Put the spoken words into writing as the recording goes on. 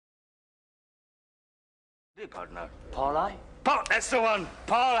Dear God, no. Parlay? That's the one.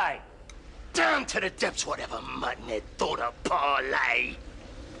 Parlay. Down to the depths, whatever mutton had thought of parlay.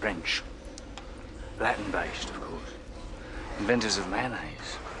 French. Latin-based, of course. Inventors of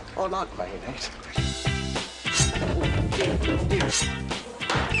mayonnaise. I like mayonnaise.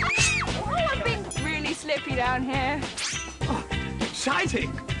 Oh, I've been really slippy down here. Oh,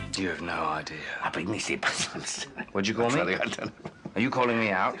 exciting. You have no idea. I've been missing. What'd you call me? I don't know. Are you calling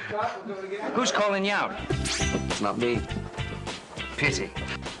me out? Who's calling you out? It's not me. Pity.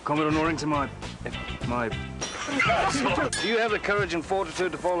 Commodore Norrington, my... Do you have the courage and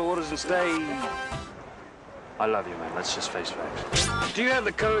fortitude to follow orders and stay... I love you, man. Let's just face facts. Do you have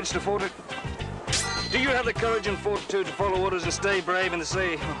the courage to Do you have the courage and fortitude to follow orders and stay brave in the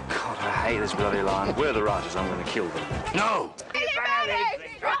sea? Oh, God, I hate this bloody line. We're the writers. I'm going to kill them. No!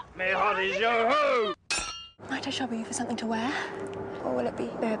 Me hot as your hoe! Might I trouble you for something to wear? Or will it be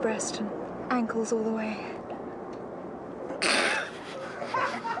bare breast and ankles all the way?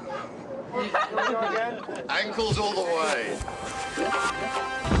 Ankles all the way.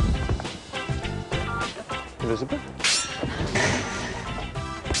 Elizabeth?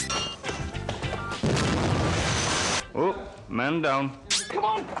 Oh, man down. Come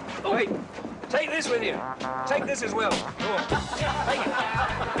on! Oh. Wait, take this with you. Take this as well. Go on. Take it.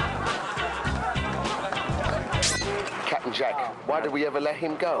 Captain Jack, why did we ever let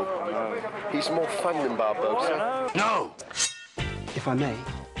him go? He's more fun than Barbosa. No! If I may.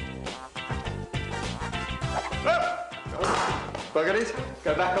 Bugger it.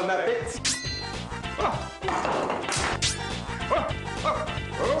 Go back on that bit.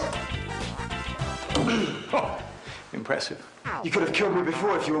 Impressive. You could have killed me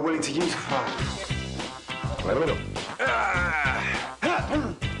before if you were willing to use fire. Wait a minute.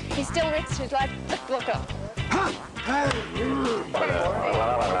 He's still Richard, like, look up.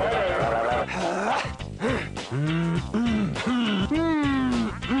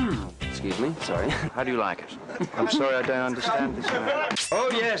 Excuse me, sorry. How do you like it? I'm sorry I don't understand this. Oh,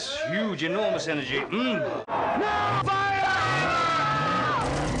 yes, huge, enormous energy. No fire!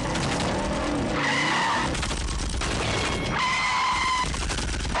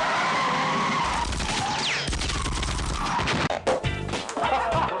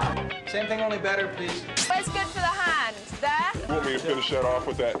 Same thing, only better, please. Where's good for the hand? There? You want me to finish that off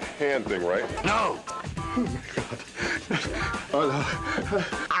with that hand thing, right? No!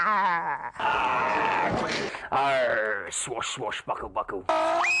 Arr, swash, swash, buckle, buckle.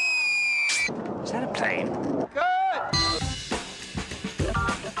 Is that a plane? Good!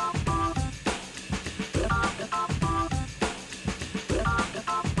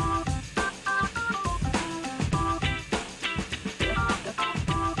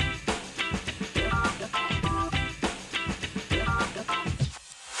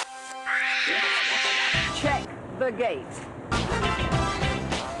 Check the gate.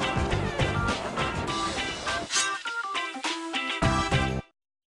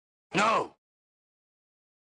 No!